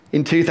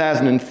In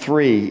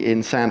 2003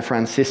 in San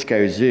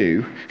Francisco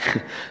Zoo,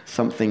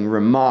 something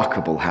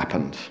remarkable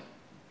happened.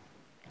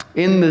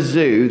 In the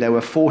zoo, there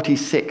were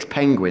 46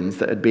 penguins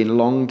that had been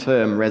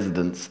long-term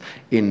residents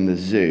in the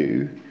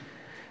zoo.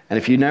 And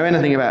if you know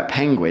anything about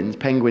penguins,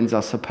 penguins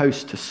are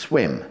supposed to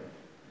swim.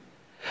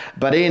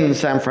 But in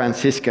San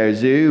Francisco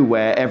Zoo,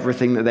 where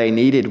everything that they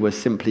needed was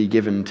simply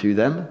given to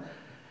them,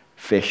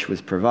 fish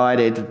was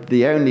provided.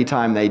 The only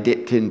time they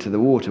dipped into the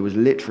water was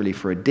literally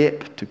for a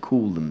dip to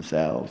cool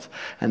themselves,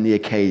 and the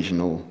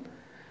occasional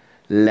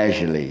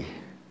leisurely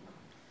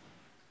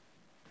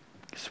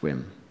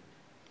swim.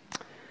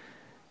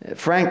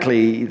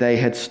 Frankly, they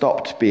had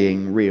stopped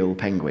being real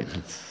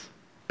penguins,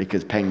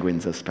 because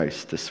penguins are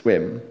supposed to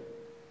swim.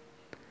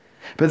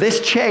 But this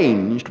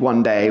changed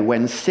one day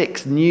when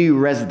 6 new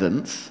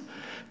residents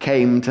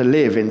came to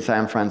live in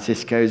San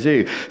Francisco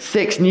Zoo.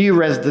 6 new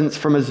residents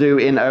from a zoo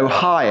in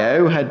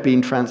Ohio had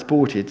been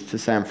transported to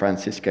San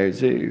Francisco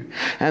Zoo.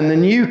 And the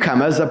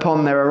newcomers,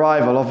 upon their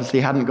arrival,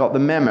 obviously hadn't got the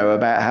memo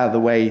about how the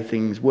way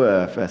things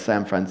were for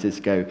San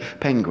Francisco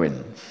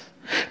penguins.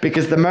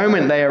 Because the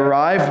moment they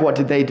arrived, what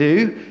did they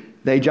do?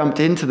 They jumped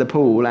into the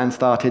pool and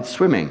started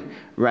swimming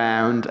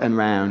round and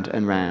round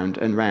and round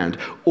and round.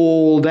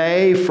 All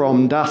day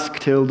from dusk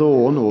till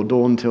dawn, or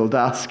dawn till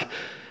dusk,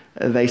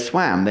 they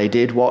swam. They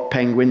did what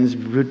penguins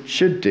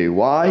should do.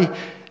 Why?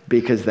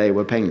 Because they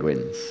were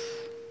penguins.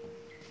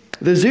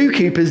 The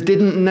zookeepers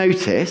didn't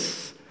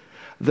notice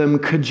them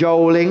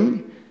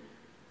cajoling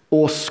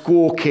or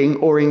squawking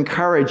or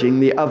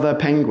encouraging the other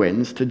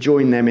penguins to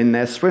join them in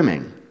their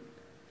swimming.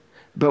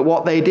 But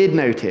what they did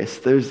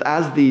notice was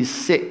as these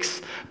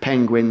 6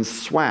 penguins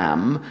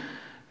swam,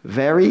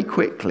 very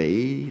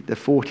quickly the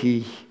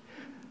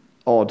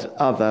 40-odd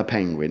other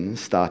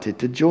penguins started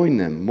to join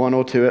them. 1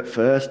 or 2 at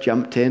first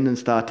jumped in and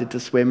started to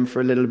swim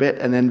for a little bit,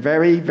 and then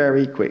very,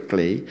 very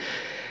quickly,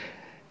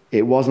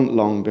 it wasn't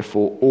long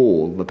before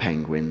all the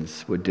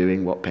penguins were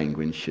doing what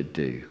penguins should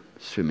do,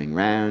 swimming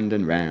round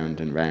and round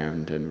and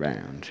round and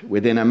round.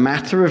 Within a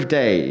matter of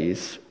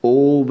days,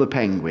 all the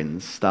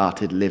penguins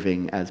started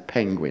living as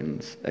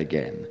penguins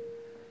again.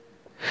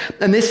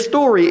 And this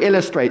story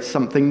illustrates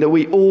something that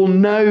we all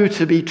know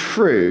to be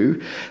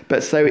true,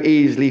 but so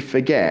easily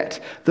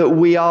forget, that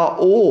we are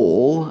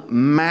all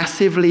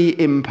massively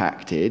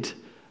impacted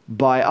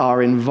by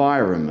our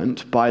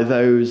environment, by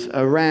those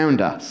around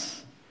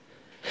us.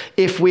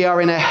 If we are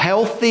in a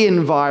healthy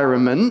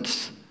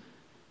environment,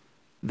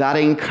 that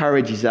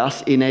encourages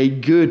us in a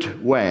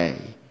good way.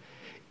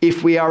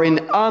 If we are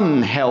in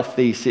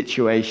unhealthy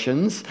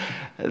situations,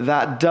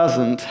 that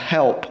doesn't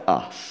help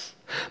us.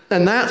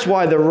 And that's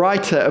why the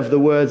writer of the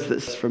words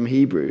that's from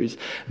Hebrews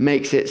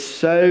makes it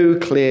so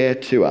clear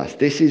to us.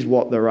 This is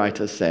what the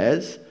writer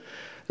says.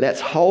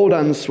 Let's hold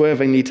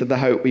unswervingly to the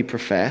hope we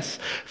profess,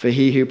 for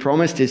he who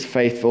promised is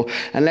faithful.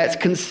 And let's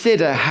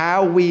consider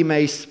how we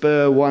may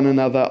spur one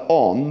another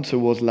on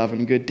towards love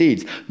and good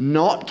deeds.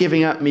 Not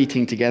giving up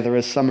meeting together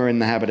as some are in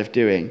the habit of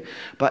doing,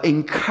 but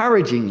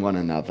encouraging one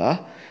another,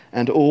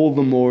 and all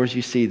the more as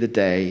you see the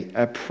day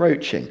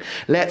approaching.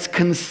 Let's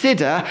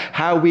consider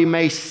how we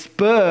may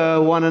spur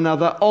one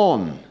another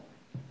on.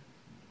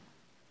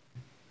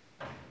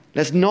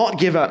 Let's not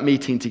give up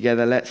meeting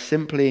together. Let's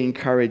simply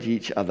encourage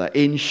each other.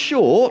 In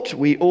short,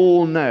 we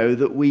all know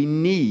that we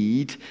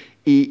need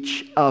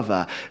each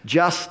other.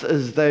 Just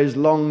as those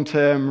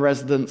long-term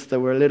residents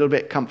that were a little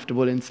bit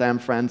comfortable in San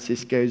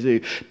Francisco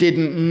Zoo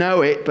didn't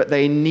know it, but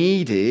they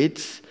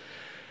needed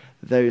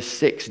those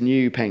 6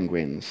 new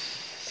penguins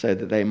so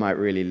that they might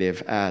really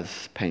live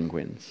as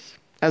penguins.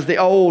 As the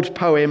old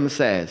poem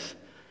says,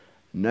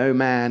 no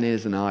man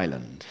is an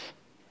island.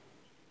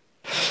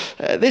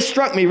 This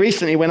struck me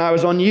recently when I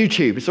was on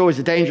YouTube. It's always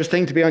a dangerous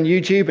thing to be on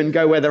YouTube and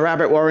go where the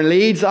rabbit warren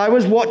leads. I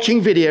was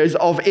watching videos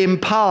of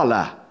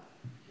impala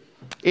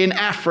in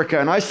Africa,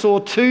 and I saw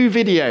 2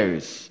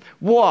 videos.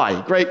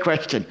 Why? Great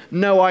question.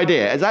 No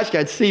idea. As actually,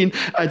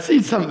 I'd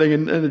seen something.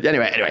 And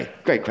anyway,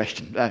 great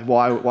question.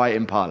 Why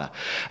impala?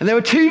 And there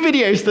were 2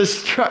 videos that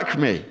struck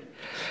me.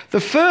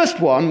 The first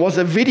one was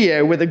a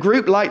video with a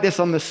group like this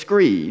on the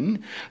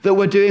screen that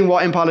were doing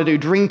what impala do,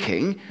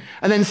 drinking.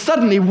 And then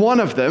suddenly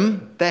one of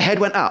them, their head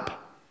went up.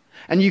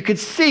 And you could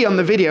see on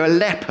the video a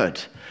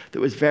leopard that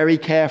was very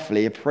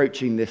carefully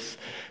approaching this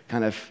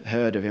kind of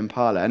herd of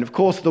impala. And of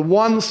course, the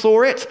one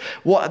saw it.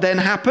 What then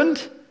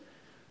happened?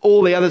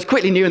 All the others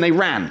quickly knew and they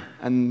ran.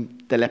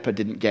 And the leopard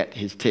didn't get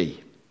his tea.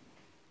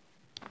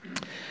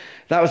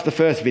 That was the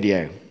first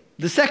video.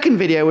 The second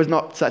video was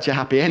not such a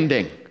happy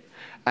ending.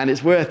 And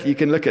it's you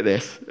can look at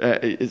this.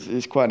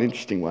 It's quite an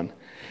interesting one.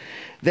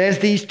 There's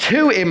these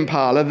 2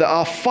 impala that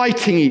are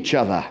fighting each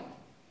other,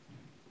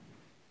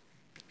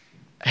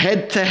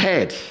 head to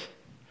head.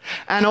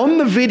 And on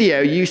the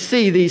video, you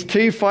see these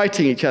 2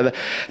 fighting each other.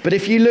 But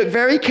if you look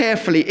very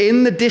carefully,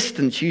 in the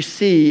distance, you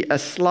see a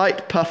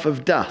slight puff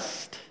of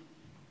dust.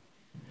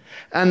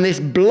 And this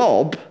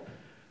blob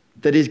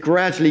that is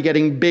gradually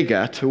getting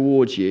bigger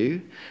towards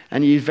you.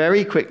 And you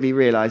very quickly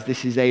realize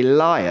this is a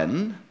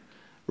lion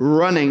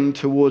running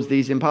towards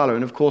these impala.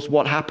 And of course,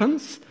 what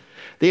happens?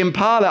 The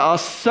Impala are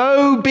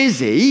so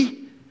busy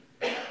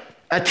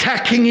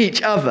attacking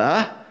each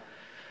other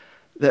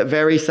that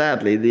very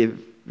sadly the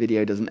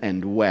video doesn't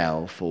end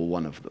well for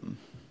one of them.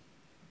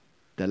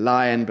 The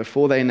lion,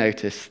 before they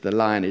notice, the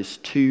lion is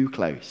too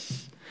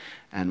close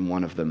and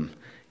one of them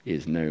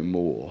is no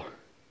more.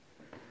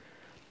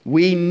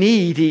 We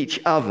need each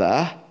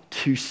other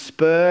to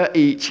spur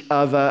each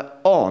other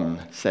on,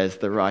 says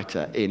the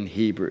writer in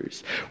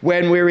Hebrews.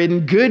 When we're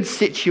in good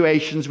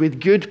situations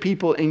with good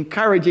people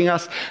encouraging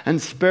us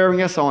and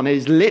spurring us on,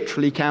 it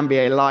literally can be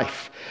a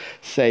life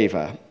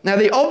saver. Now,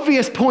 the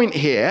obvious point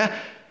here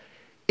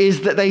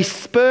is that they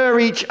spur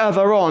each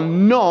other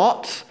on,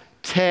 not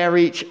tear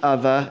each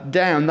other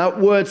down. That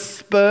word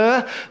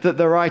spur that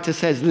the writer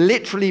says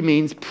literally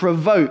means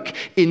provoke,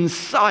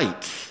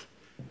 incite.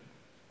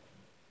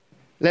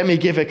 Let me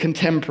give a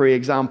contemporary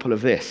example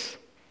of this.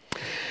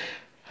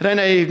 I don't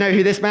know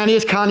who this man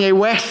is, Kanye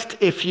West.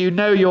 If you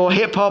know your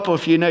hip-hop or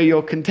if you know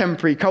your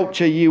contemporary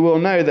culture, you will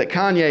know that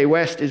Kanye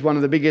West is one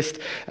of the biggest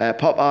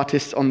pop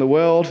artists on the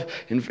world,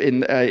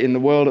 in the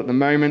world at the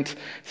moment,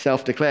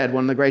 self-declared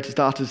one of the greatest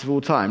artists of all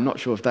time. Not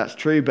sure if that's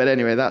true, but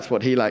anyway, that's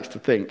what he likes to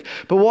think.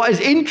 But what is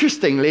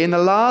interestingly, in the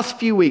last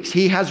few weeks,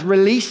 he has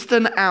released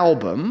an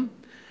album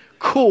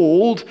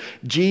called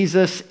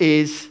Jesus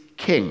is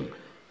King.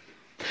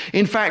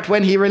 In fact,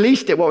 when he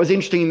released it, what was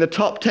interesting, in the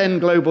top 10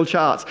 global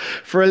charts,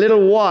 for a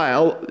little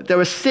while, there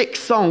were 6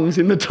 songs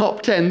in the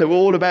top 10 that were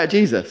all about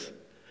Jesus.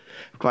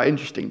 Quite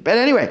interesting. But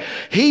anyway,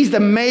 he's the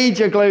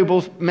major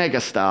global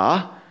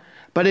megastar,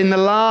 but in the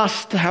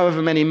last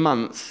however many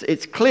months,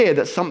 it's clear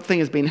that something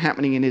has been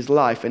happening in his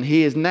life, and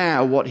he is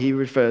now what he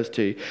refers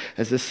to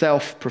as a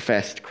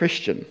self-professed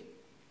Christian.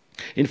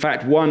 In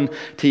fact, one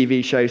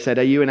TV show said,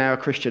 "Are you now a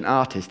Christian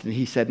artist?" And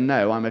he said,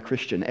 "No, I'm a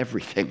Christian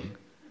everything."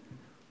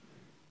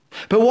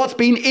 But what's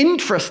been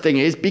interesting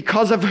is,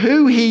 because of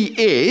who he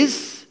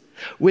is,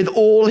 with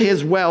all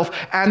his wealth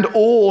and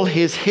all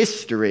his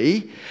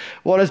history,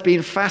 what has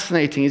been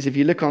fascinating is, if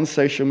you look on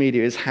social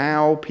media, is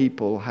how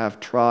people have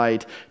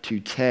tried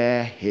to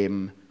tear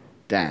him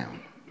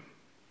down.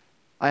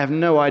 I have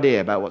no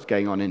idea about what's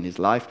going on in his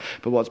life,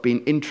 but what's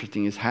been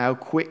interesting is how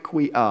quick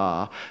we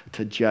are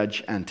to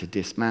judge and to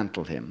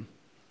dismantle him.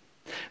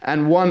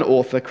 And one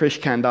author, Krish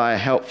Kandiah,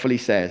 helpfully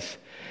says,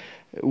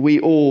 "We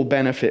all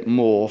benefit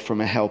more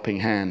from a helping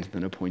hand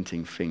than a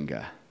pointing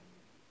finger."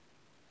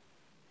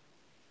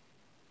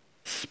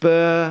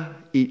 Spur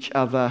each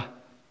other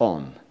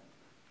on,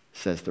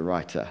 says the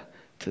writer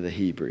to the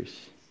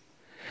Hebrews.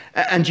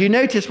 And you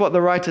notice what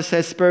the writer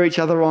says, spur each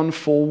other on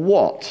for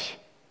what?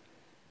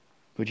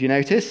 Would you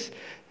notice?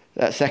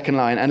 That second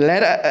line, "And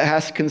let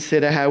us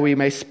consider how we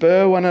may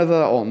spur one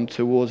another on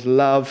towards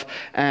love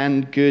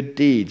and good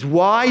deeds."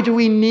 Why do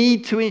we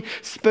need to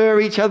spur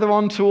each other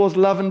on towards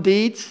love and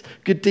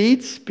good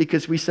deeds?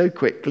 Because we so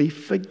quickly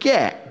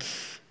forget.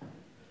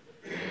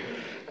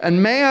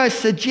 And may I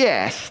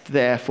suggest,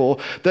 therefore,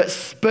 that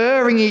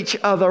spurring each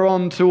other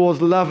on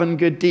towards love and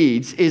good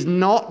deeds is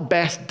not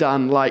best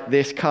done like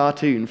this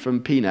cartoon from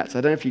Peanuts.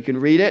 I don't know if you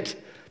can read it.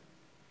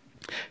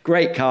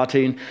 Great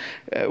cartoon.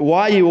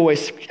 Why are you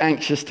always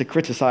anxious to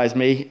criticize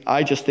me?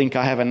 I just think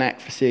I have a knack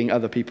for seeing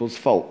other people's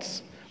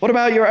faults. What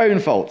about your own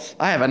faults?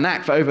 I have a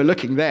knack for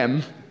overlooking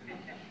them.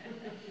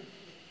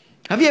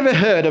 Have you ever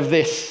heard of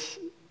this?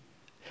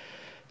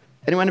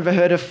 Anyone ever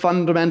heard of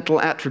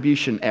fundamental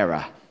attribution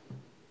error?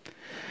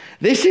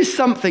 This is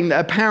something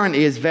that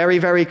apparently is very,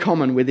 very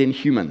common within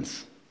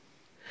humans.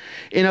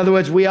 In other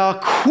words, we are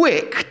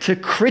quick to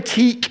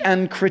critique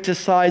and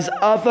criticize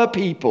other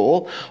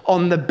people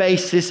on the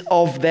basis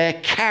of their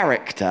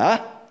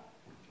character,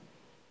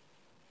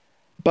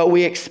 but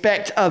we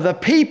expect other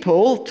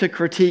people to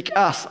critique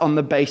us on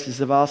the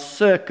basis of our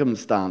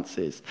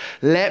circumstances.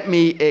 Let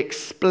me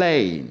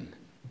explain.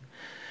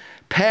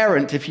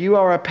 Parent, if you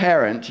are a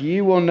parent,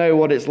 you will know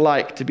what it's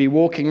like to be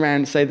walking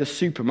around, say, the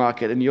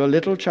supermarket, and your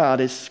little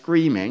child is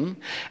screaming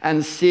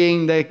and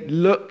seeing the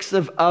looks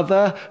of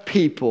other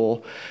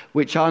people,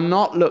 which are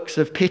not looks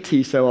of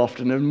pity so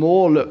often, and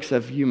more looks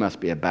of, you must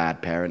be a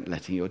bad parent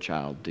letting your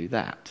child do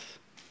that.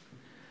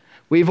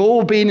 We've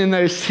all been in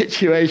those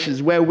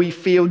situations where we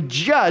feel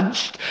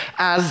judged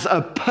as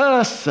a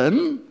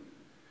person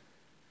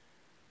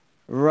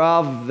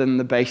rather than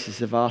the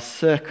basis of our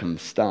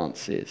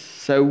circumstances.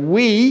 So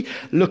we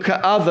look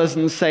at others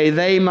and say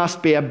they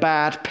must be a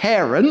bad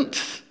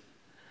parent,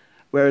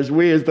 whereas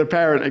we as the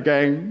parent are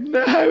going,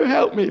 no,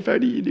 help me, if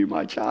only you knew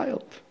my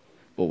child,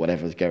 or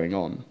whatever's going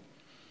on.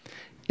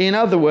 In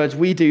other words,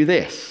 we do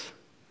this.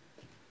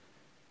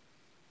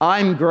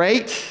 I'm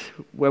great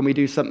when we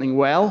do something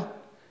well,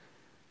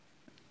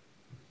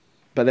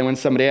 but then when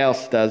somebody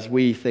else does,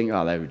 we think,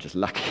 oh, they were just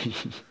lucky.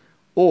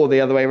 Or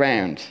the other way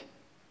around.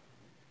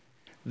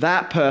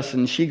 That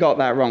person, she got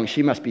that wrong.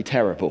 She must be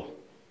terrible.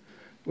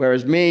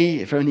 Whereas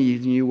me, if only you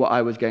knew what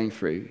I was going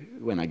through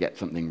when I get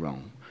something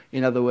wrong.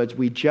 In other words,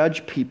 we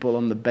judge people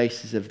on the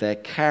basis of their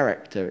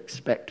character,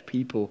 expect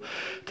people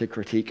to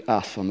critique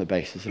us on the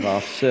basis of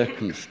our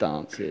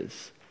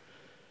circumstances.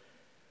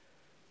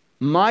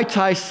 Might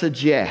I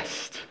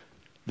suggest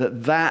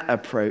that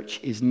approach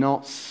is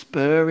not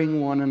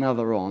spurring one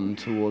another on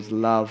towards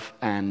love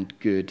and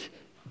good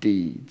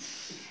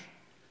deeds.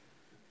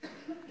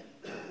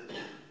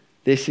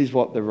 This is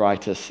what the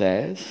writer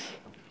says.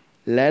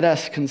 Let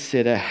us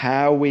consider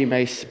how we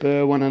may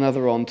spur one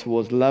another on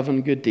towards love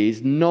and good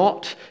deeds,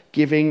 not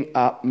giving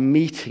up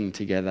meeting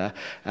together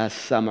as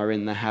some are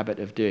in the habit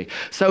of doing.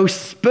 So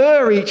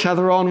spur each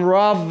other on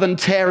rather than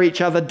tear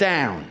each other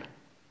down.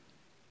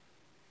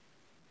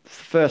 That's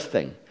the first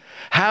thing.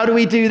 How do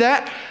we do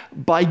that?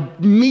 By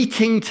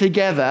meeting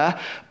together,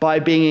 by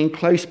being in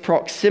close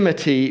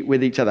proximity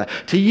with each other.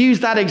 To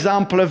use that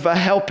example of a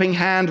helping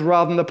hand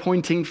rather than the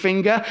pointing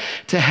finger,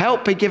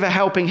 to give a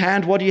helping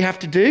hand, what do you have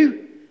to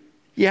do?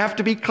 You have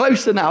to be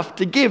close enough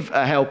to give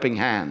a helping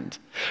hand.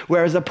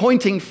 Whereas a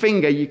pointing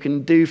finger you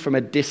can do from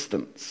a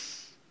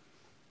distance.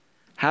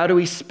 How do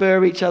we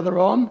spur each other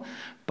on?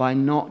 By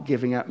not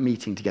giving up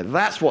meeting together.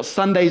 That's what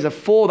Sundays are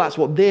for. That's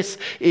what this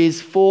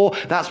is for.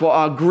 That's what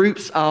our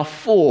groups are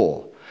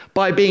for.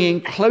 By being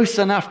in close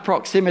enough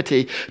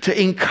proximity to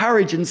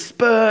encourage and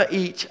spur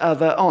each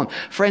other on.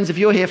 Friends, if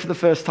you're here for the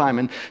first time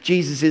and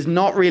Jesus is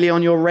not really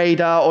on your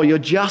radar, or you're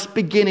just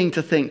beginning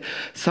to think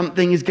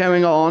something is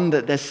going on,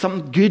 that there's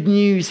some good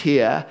news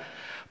here,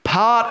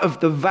 part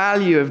of the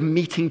value of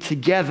meeting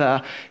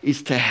together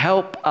is to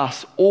help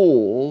us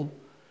all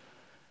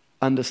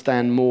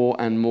understand more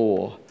and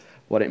more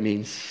what it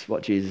means,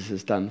 what Jesus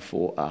has done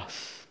for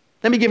us.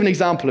 Let me give an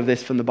example of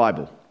this from the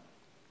Bible.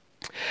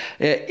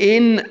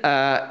 In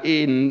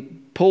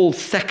Paul's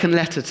second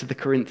letter to the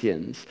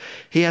Corinthians,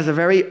 he has a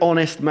very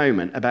honest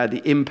moment about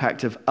the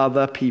impact of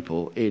other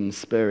people in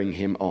spurring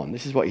him on.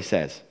 This is what he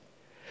says.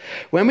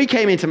 When we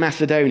came into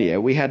Macedonia,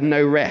 we had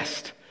no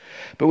rest,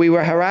 but we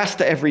were harassed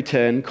at every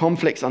turn,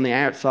 conflicts on the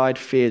outside,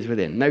 fears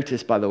within.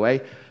 Notice, by the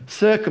way,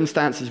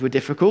 circumstances were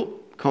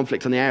difficult,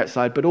 conflicts on the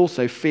outside, but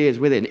also fears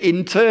within.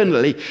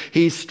 Internally,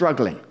 he's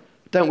struggling.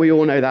 Don't we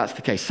all know that's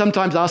the case?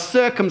 Sometimes our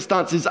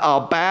circumstances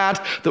are bad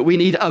that we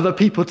need other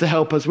people to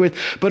help us with,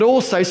 but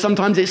also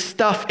sometimes it's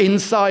stuff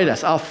inside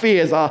us, our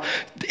fears, our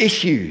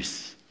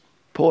issues.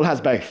 Paul has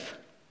both.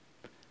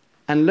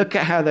 And look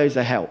at how those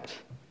are helped.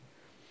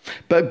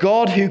 But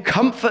God, who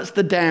comforts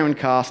the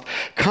downcast,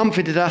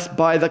 comforted us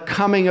by the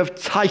coming of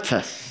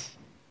Titus.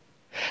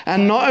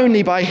 And not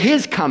only by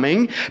his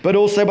coming, but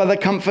also by the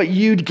comfort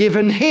you'd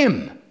given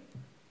him.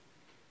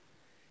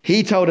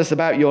 He told us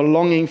about your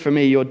longing for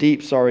me, your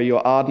deep sorrow,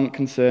 your ardent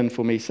concern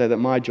for me, so that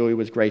my joy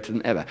was greater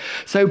than ever.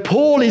 So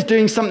Paul is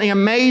doing something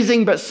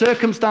amazing, but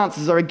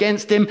circumstances are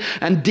against him,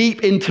 and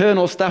deep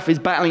internal stuff is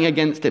battling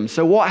against him.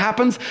 So what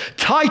happens?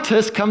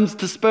 Titus comes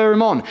to spur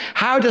him on.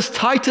 How does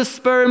Titus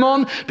spur him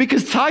on?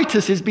 Because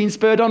Titus has been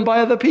spurred on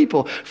by other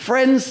people.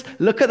 Friends,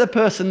 look at the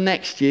person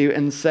next to you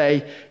and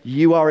say,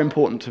 you are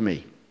important to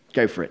me.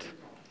 Go for it.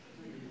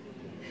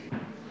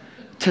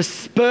 To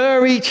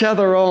spur each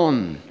other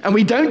on. And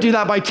we don't do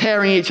that by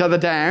tearing each other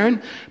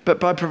down, but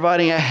by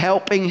providing a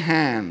helping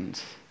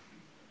hand.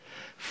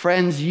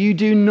 Friends, you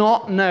do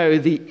not know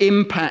the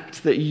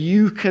impact that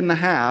you can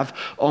have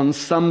on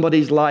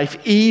somebody's life,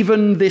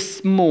 even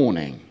this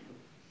morning.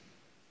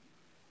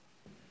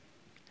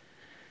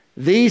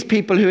 These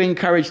people who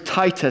encouraged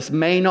Titus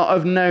may not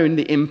have known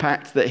the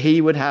impact that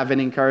he would have in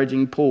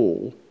encouraging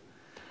Paul.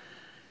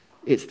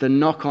 It's the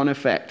knock-on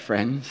effect,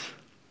 friends.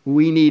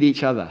 We need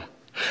each other.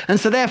 And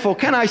so therefore,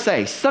 can I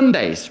say,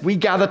 Sundays, we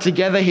gather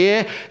together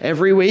here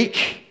every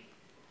week.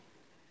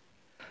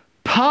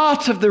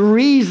 Part of the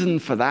reason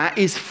for that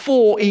is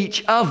for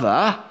each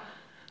other,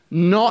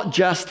 not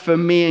just for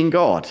me and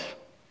God.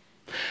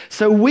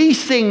 So we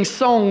sing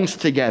songs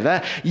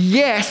together,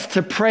 yes,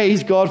 to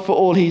praise God for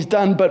all he's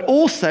done, but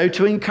also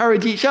to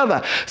encourage each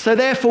other. So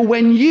therefore,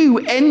 when you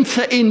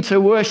enter into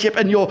worship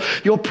and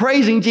you're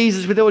praising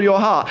Jesus with all your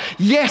heart,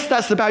 yes,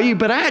 that's about you,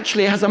 but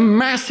actually it has a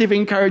massive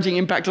encouraging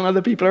impact on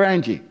other people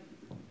around you.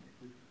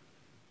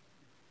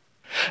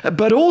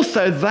 But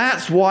also,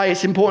 that's why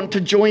it's important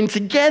to join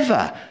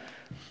together.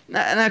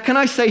 Now, can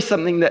I say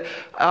something that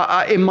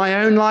in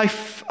my own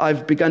life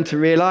I've begun to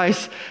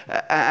realize,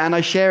 and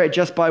I share it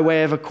just by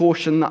way of a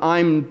caution that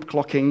I'm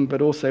clocking,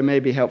 but also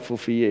may be helpful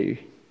for you.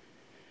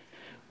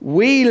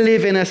 We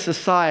live in a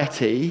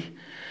society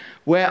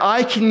where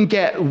I can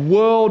get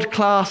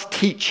world-class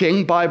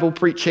teaching, Bible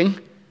preaching,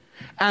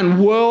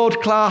 and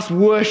world-class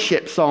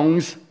worship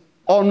songs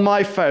on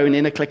my phone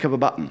in a click of a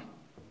button.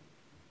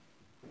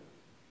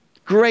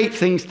 Great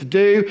things to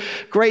do,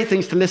 great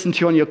things to listen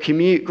to on your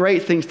commute,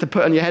 great things to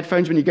put on your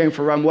headphones when you're going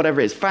for a run, whatever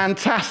it is.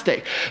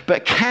 Fantastic.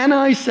 But can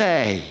I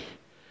say,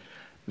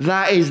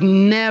 that is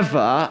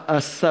never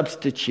a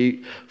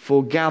substitute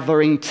for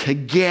gathering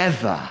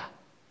together.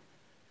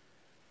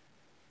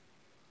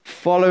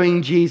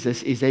 Following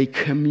Jesus is a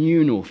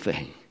communal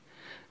thing,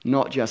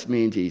 not just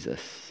me and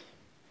Jesus.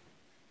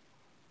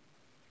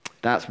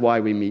 That's why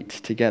we meet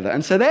together.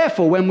 And so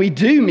therefore, when we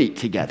do meet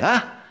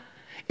together,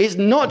 it's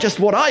not just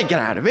what I get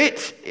out of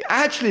it.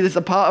 Actually, there's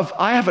a part of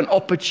I have an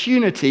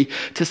opportunity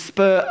to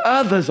spur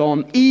others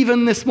on,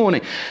 even this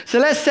morning. So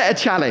let's set a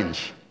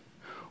challenge.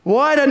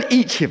 Why don't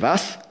each of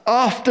us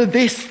after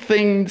this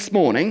thing this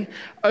morning,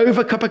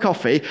 over a cup of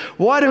coffee,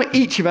 why don't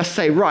each of us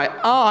say, right,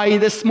 I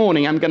this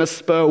morning am going to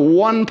spur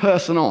one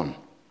person on.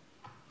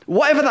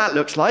 Whatever that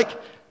looks like,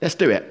 let's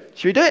do it.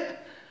 Should we do it?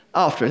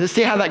 After. Let's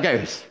see how that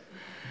goes.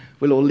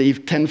 We'll all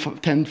leave 10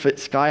 foot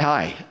sky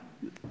high,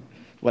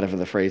 whatever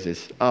the phrase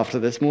is, after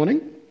this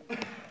morning.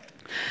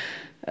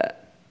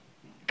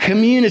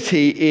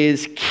 Community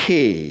is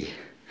key.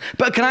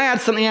 But can I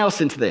add something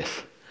else into this?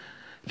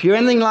 If you're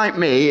anything like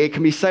me, it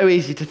can be so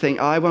easy to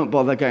think, I won't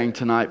bother going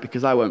tonight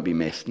because I won't be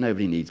missed.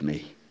 Nobody needs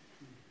me.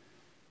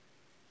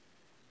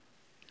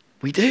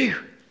 We do.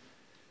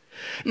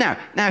 Now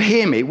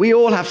hear me. We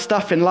all have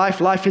stuff in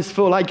life. Life is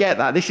full. I get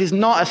that. This is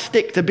not a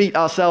stick to beat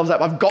ourselves up.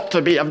 I've got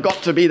to be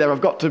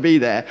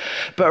there.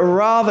 But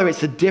rather,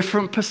 it's a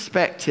different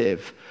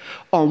perspective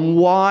on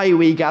why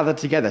we gather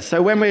together.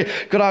 So when we've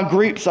got our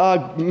groups,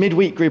 our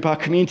midweek group, our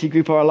community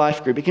group, or our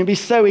life group, it can be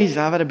so easy.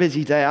 I've had a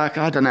busy day.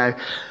 I don't know.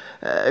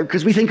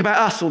 Because we think about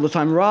us all the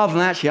time, rather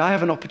than actually, I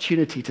have an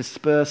opportunity to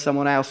spur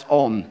someone else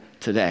on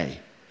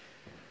today.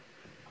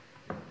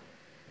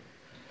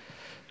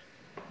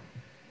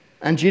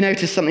 And do you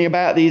notice something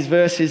about these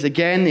verses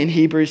again in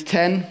Hebrews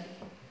 10?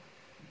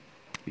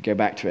 We go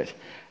back to it.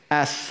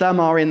 As some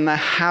are in the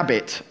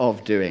habit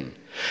of doing.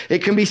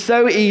 It can be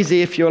so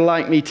easy, if you're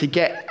like me, to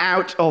get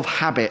out of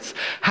habits.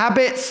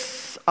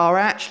 Habits are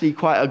actually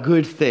quite a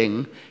good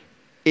thing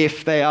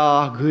if they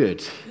are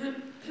good.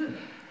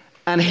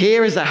 And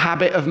here is a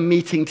habit of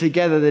meeting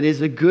together that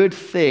is a good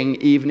thing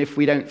even if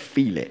we don't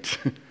feel it.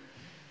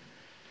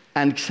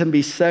 And it can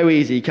be so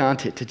easy,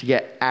 can't it, to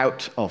get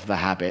out of the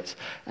habit.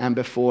 And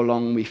before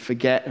long, we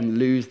forget and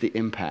lose the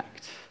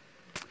impact.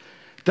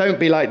 Don't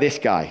be like this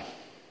guy.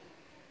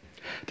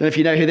 Don't know if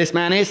you know who this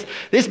man is.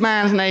 This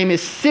man's name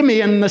is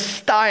Simeon the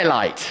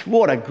Stylite.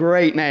 What a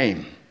great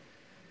name.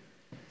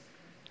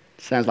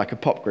 Sounds like a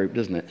pop group,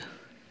 doesn't it?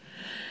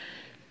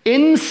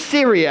 In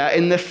Syria,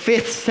 in the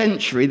 5th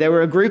century, there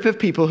were a group of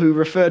people who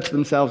referred to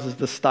themselves as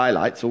the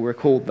Stylites, or were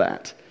called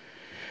that.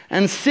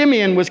 And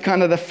Simeon was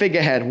kind of the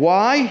figurehead.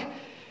 Why?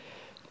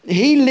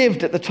 He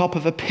lived at the top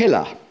of a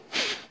pillar.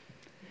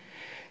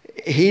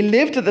 He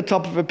lived at the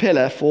top of a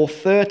pillar for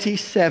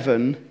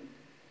 37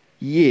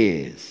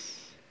 years.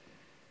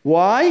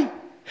 Why?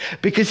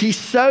 Because he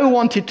so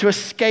wanted to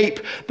escape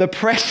the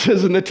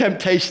pressures and the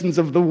temptations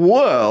of the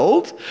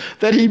world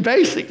that he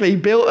basically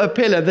built a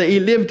pillar that he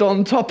lived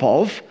on top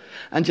of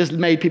and just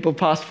made people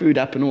pass food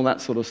up and all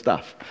that sort of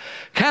stuff.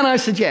 Can I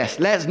suggest,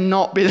 let's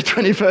not be the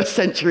 21st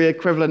century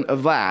equivalent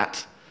of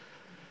that.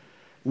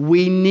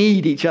 We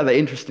need each other.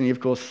 Interestingly, of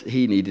course,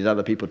 he needed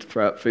other people to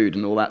throw out food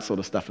and all that sort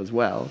of stuff as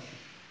well.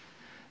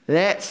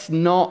 Let's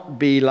not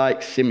be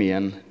like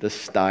Simeon the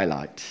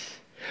Stylite.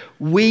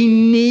 We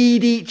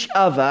need each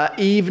other,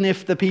 even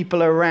if the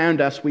people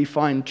around us we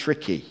find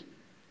tricky.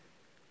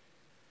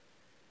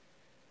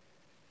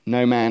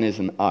 No man is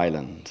an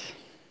island.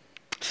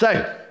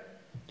 So,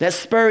 let's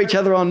spur each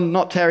other on,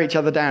 not tear each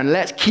other down.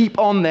 Let's keep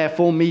on,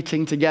 therefore,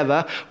 meeting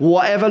together,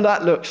 whatever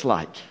that looks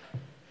like.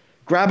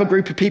 Grab a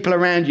group of people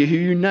around you who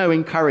you know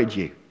encourage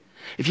you.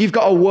 If you've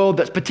got a world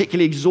that's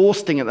particularly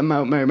exhausting at the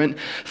moment,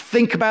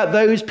 think about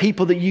those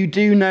people that you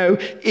do know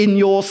in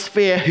your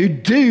sphere who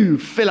do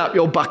fill up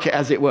your bucket,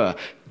 as it were.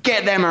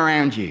 Get them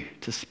around you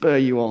to spur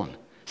you on.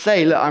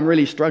 Say, look, I'm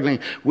really struggling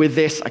with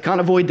this. I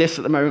can't avoid this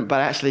at the moment, but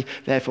actually,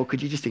 therefore,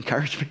 could you just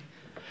encourage me?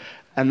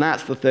 And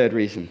that's the third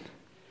reason.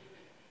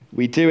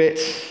 We do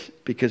it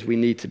because we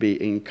need to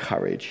be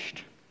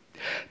encouraged.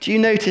 Do you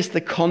notice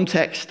the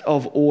context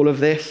of all of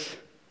this?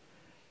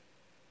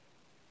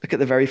 Look at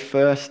the very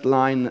first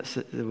line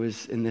that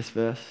was in this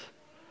verse.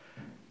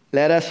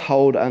 Let us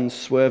hold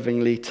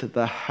unswervingly to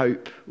the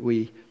hope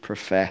we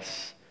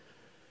profess,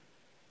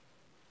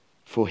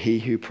 for he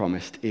who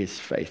promised is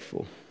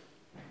faithful.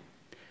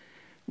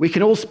 We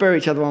can all spur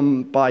each other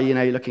on by,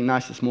 you're looking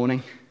nice this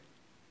morning.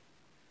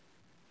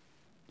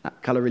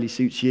 That colour really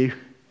suits you.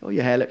 Oh,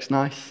 your hair looks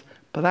nice.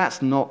 But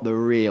that's not the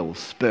real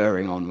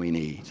spurring on we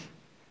need.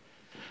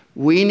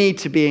 We need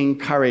to be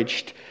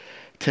encouraged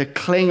to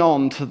cling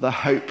on to the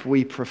hope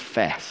we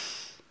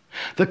profess.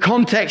 The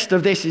context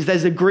of this is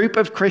there's a group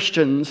of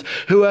Christians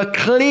who are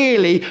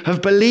clearly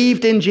have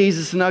believed in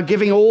Jesus and are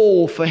giving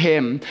all for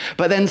him.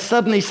 But then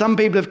suddenly some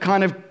people have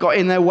kind of got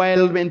in their way a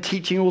little bit and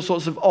teaching all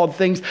sorts of odd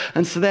things.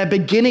 And so they're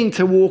beginning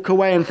to walk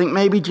away and think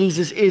maybe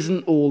Jesus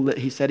isn't all that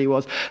he said he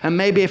was. And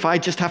maybe if I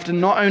just have to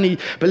not only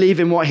believe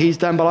in what he's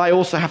done, but I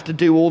also have to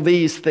do all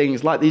these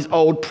things, like these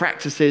old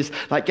practices,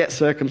 like get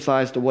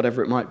circumcised or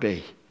whatever it might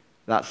be.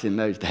 That's in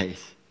those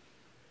days.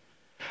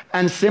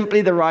 And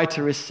simply the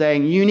writer is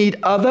saying, you need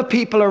other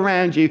people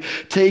around you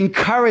to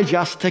encourage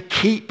us to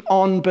keep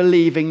on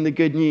believing the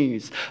good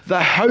news.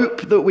 The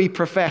hope that we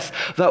profess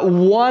that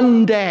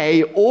one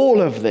day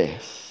all of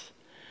this,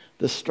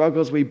 the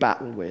struggles we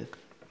battle with,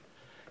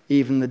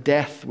 even the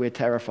death we're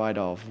terrified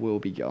of, will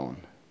be gone.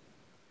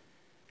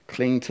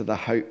 Cling to the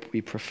hope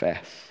we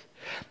profess.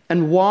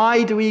 And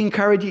why do we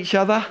encourage each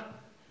other?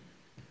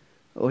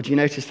 Or do you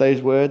notice those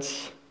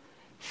words?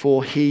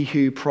 For he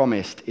who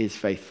promised is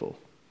faithful.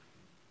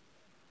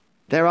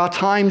 There are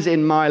times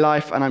in my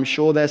life, and I'm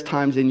sure there's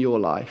times in your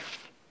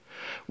life,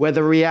 where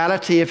the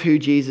reality of who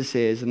Jesus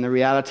is and the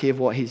reality of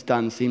what he's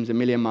done seems a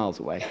million miles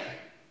away.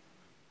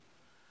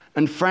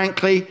 And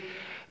frankly,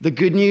 the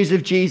good news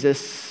of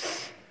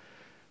Jesus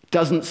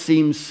doesn't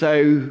seem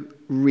so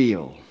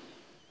real.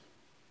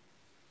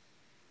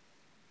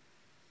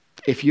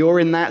 If you're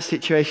in that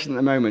situation at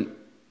the moment,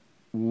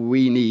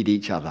 we need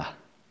each other.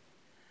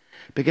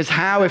 Because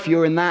how, if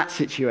you're in that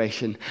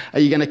situation, are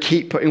you going to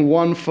keep putting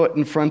one foot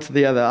in front of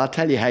the other? I'll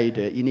tell you how you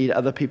do it. You need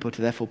other people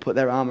to therefore put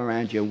their arm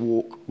around you and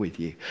walk with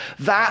you.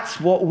 That's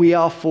what we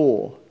are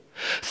for.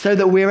 So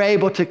that we're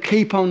able to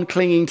keep on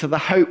clinging to the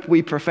hope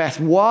we profess.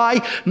 Why?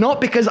 Not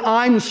because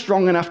I'm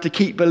strong enough to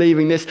keep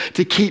believing this,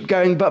 to keep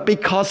going, but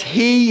because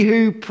he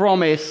who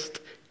promised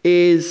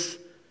is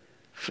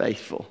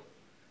faithful.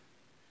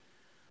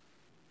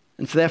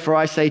 And so therefore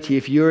I say to you,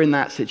 if you're in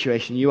that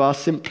situation, you are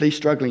simply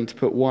struggling to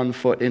put one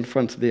foot in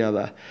front of the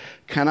other,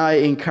 can I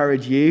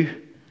encourage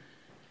you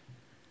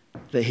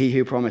that he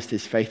who promised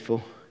is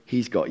faithful?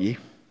 He's got you.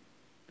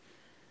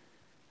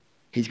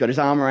 He's got his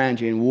arm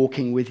around you and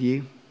walking with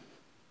you,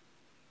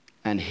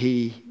 and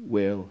he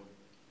will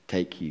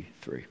take you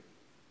through.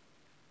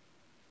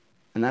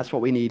 And that's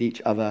what we need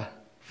each other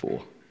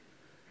for.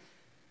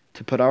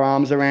 To put our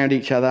arms around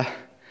each other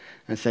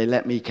and say,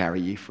 let me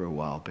carry you for a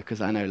while because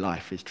I know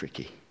life is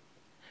tricky.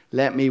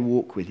 Let me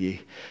walk with you,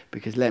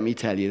 because let me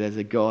tell you, there's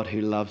a God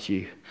who loves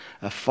you,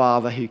 a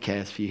Father who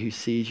cares for you, who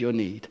sees your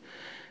need,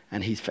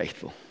 and he's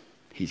faithful.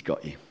 He's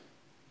got you.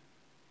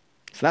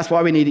 So that's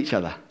why we need each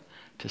other,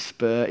 to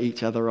spur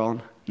each other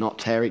on, not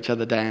tear each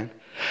other down.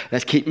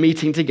 Let's keep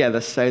meeting together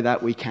so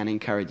that we can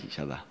encourage each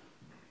other.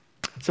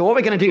 So what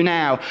we're going to do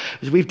now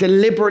is we've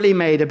deliberately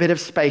made a bit of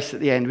space at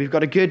the end. We've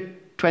got a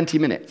good 20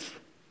 minutes.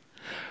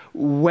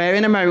 Where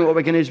in a moment what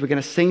we're going to do is we're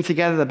going to sing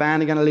together, the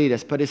band are going to lead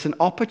us, but it's an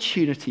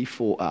opportunity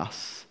for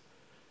us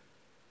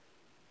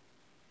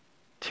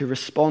to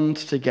respond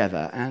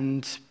together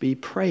and be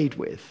prayed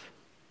with.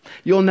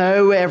 You'll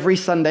know every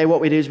Sunday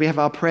what we do is we have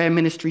our prayer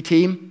ministry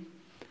team.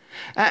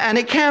 And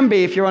it can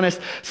be, if you're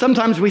honest,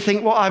 sometimes we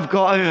think, well, I've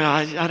got,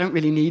 I don't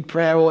really need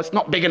prayer, or it's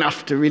not big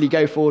enough to really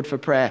go forward for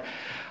prayer.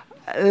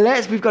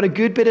 We've got a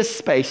good bit of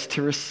space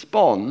to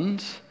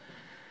respond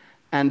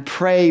and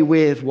pray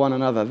with one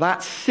another.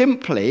 That's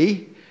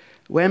simply,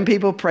 when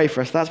people pray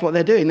for us, that's what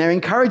they're doing. They're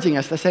encouraging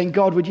us. They're saying,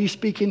 God, would you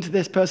speak into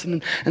this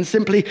person? And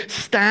simply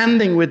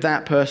standing with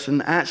that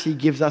person actually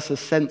gives us a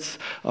sense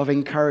of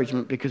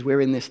encouragement because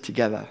we're in this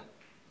together.